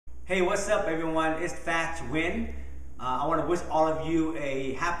Hey, what's up everyone? It's Thach Nguyen. I want to wish all of you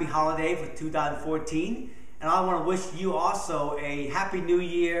a happy holiday for 2014. And I want to wish you also a happy new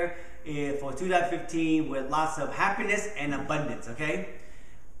year for 2015 with lots of happiness and abundance, okay?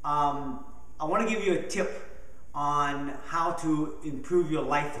 I want to give you a tip on how to improve your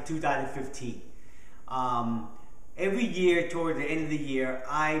life for 2015. Every year toward the end of the year,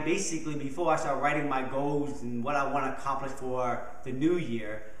 I basically, before I start writing my goals and what I want to accomplish for the new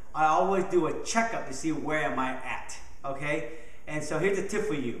year, I always do a checkup to see where am I at, okay? And so here's a tip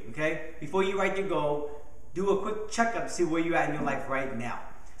for you, okay? Before you write your goal, do a quick checkup to see where you're at in your life right now.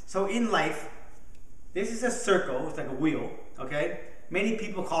 So in life, this is a circle, it's like a wheel, okay? Many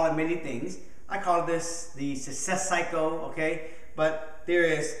people call it many things. I call this the success cycle, okay? But there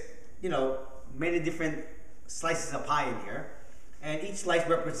is, many different slices of pie in here. And each slice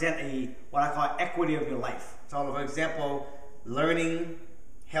represents what I call equity of your life. So for example, learning,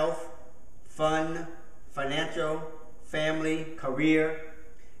 health, fun, financial, family, career.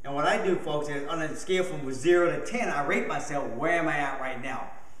 And what I do, folks, is on a scale from 0 to 10, I rate myself, where am I at right now?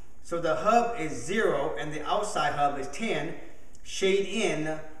 So the hub is 0 and the outside hub is 10. Shade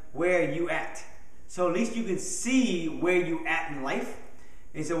in where you at. So at least you can see where you at in life.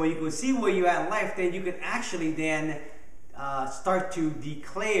 And so when you can see where you at in life, then you can actually then start to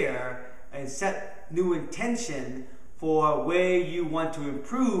declare and set new intention for where you want to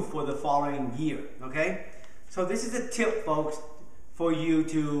improve for the following year, okay? So this is a tip, folks, for you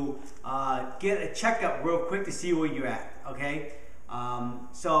to get a checkup real quick to see where you're at, okay?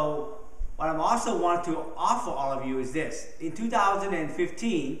 So what I also want to offer all of you is this. In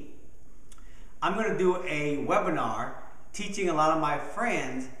 2015, I'm gonna do a webinar teaching a lot of my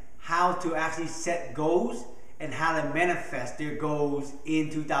friends how to actually set goals and how to manifest their goals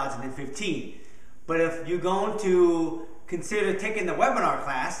in 2015. But if you're going to consider taking the webinar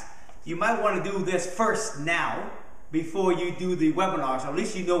class, you might want to do this first now before you do the webinar, so at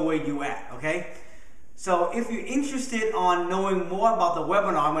least you know where you're at, okay? So if you're interested on knowing more about the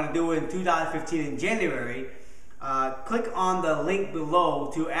webinar I'm going to do in 2015 in January, click on the link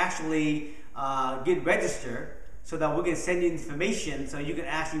below to actually get registered so that we can send you information so you can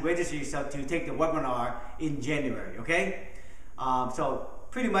actually register yourself to take the webinar in January, okay? So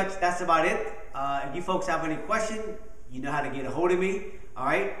pretty much that's about it. If you folks have any questions, you know how to get a hold of me, all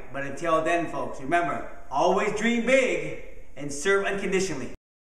right? But until then, folks, remember, always dream big and serve unconditionally.